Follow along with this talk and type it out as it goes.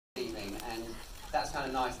evening, and that's kind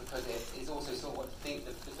of nice because it's also sort of what I think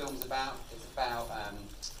the film's about. It's about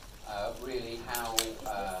really how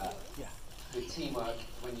with teamwork,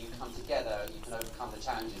 when you come together, you can overcome the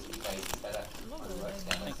challenges that you face. It's better when we work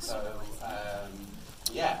together. So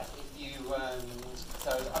yeah, if you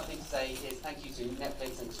so other thing to say is thank you to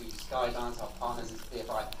Netflix and to Skydance, our partners at BFI,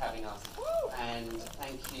 for having us, and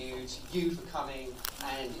thank you to you for coming.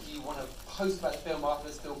 And if you want to post about the film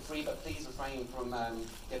afterwards, feel free, but please refrain from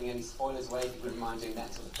giving any spoilers away. If you wouldn't mind doing that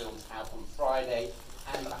until the film's out on Friday,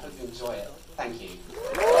 and I hope you enjoy it. Thank you.